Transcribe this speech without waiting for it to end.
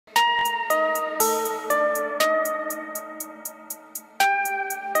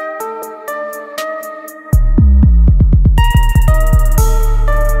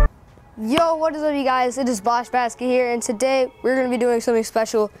what is up, you guys? It is Bosh Basket here, and today we're going to be doing something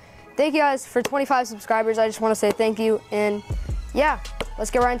special. Thank you guys for 25 subscribers. I just want to say thank you, and yeah,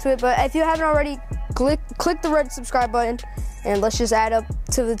 let's get right into it. But if you haven't already, click the red subscribe button, and let's just add up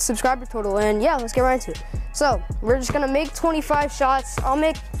to the subscriber total, and yeah, let's get right into it. So we're just going to make 25 shots.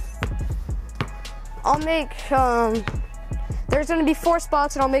 There's going to be 4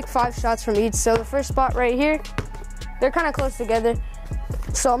 spots, and I'll make 5 shots from each. So the first spot right here, they're kind of close together.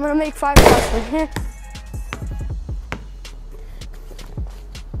 So I'm gonna make 5 shots from here.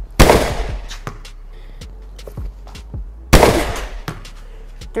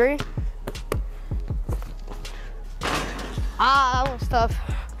 Three. That one's tough.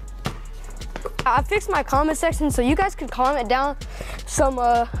 I fixed my comment section, so you guys can comment down some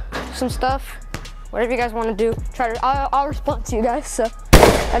stuff, whatever you guys want to do. I'll respond to you guys. So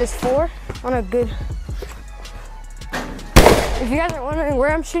that is 4 on a good. If you guys are wondering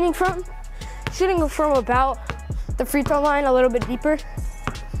where I'm shooting from about the free throw line, a little bit deeper,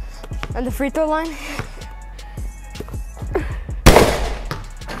 and the free throw line.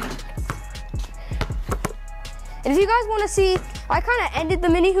 And if you guys want to see, I kind of ended the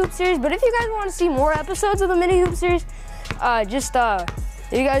mini hoop series, but if you guys want to see more episodes of the mini hoop series, if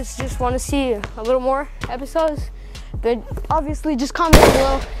you guys just want to see a little more episodes, then obviously just comment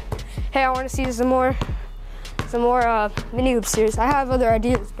below. Hey, I want to see some more mini hoop series. I have other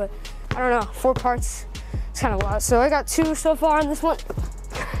ideas, but I don't know, 4 parts, it's kind of a lot. So I got 2 so far on this one.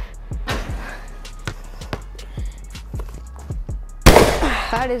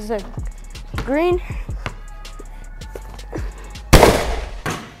 That is a green.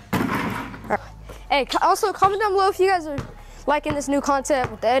 Hey, also comment down below if you guys are liking this new content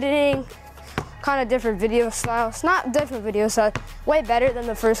with the editing, kind of different video style. It's not different video style, way better than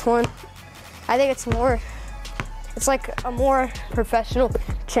the first one. I think it's like a more professional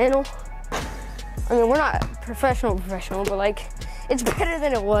channel. I mean, we're not professional, but like, it's better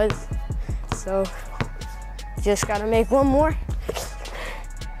than it was. So, just gotta make 1 more.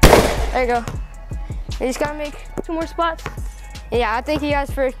 There you go. You just gotta make 2 more spots. And yeah, I thank you guys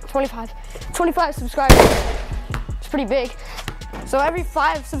for 25 subscribers. It's pretty big. So every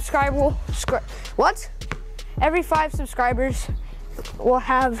 5 Every 5 subscribers will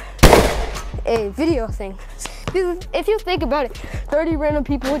have a video thing. If you think about it, 30 random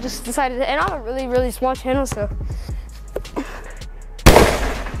people just decided to, and I'm a really small channel, so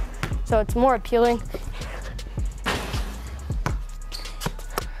it's more appealing.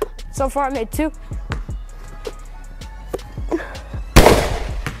 So far I made 2.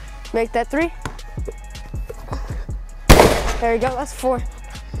 Make that 3. There you go, that's 4.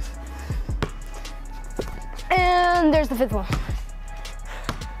 And there's the 5th one.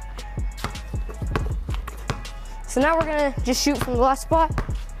 So now we're gonna just shoot from the last spot.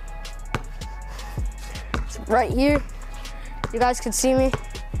 It's right here. You guys can see me.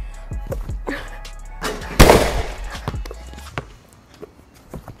 I'm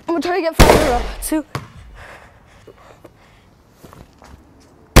gonna try to get 5 in a row. 2.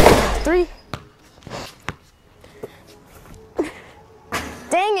 3.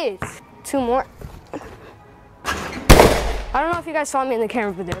 Dang it! 2 more. I don't know if you guys saw me in the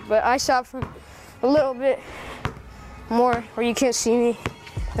camera video, but I shot from a little bit more where you can't see me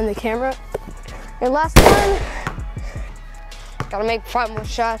in the camera. And last one, gotta make 5 more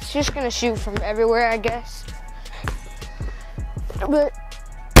shots. Just gonna shoot from everywhere, I guess. But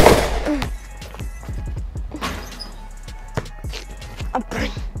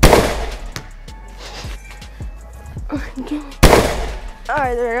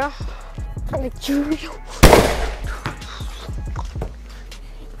alright, there you go.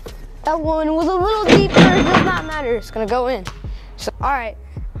 That one was a little deeper, it does not matter, it's gonna go in. So, alright,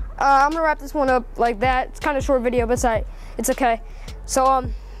 I'm gonna wrap this one up like that. It's kind of a short video, but it's okay.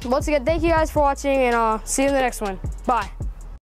 So, once again, thank you guys for watching, and I'll see you in the next one. Bye.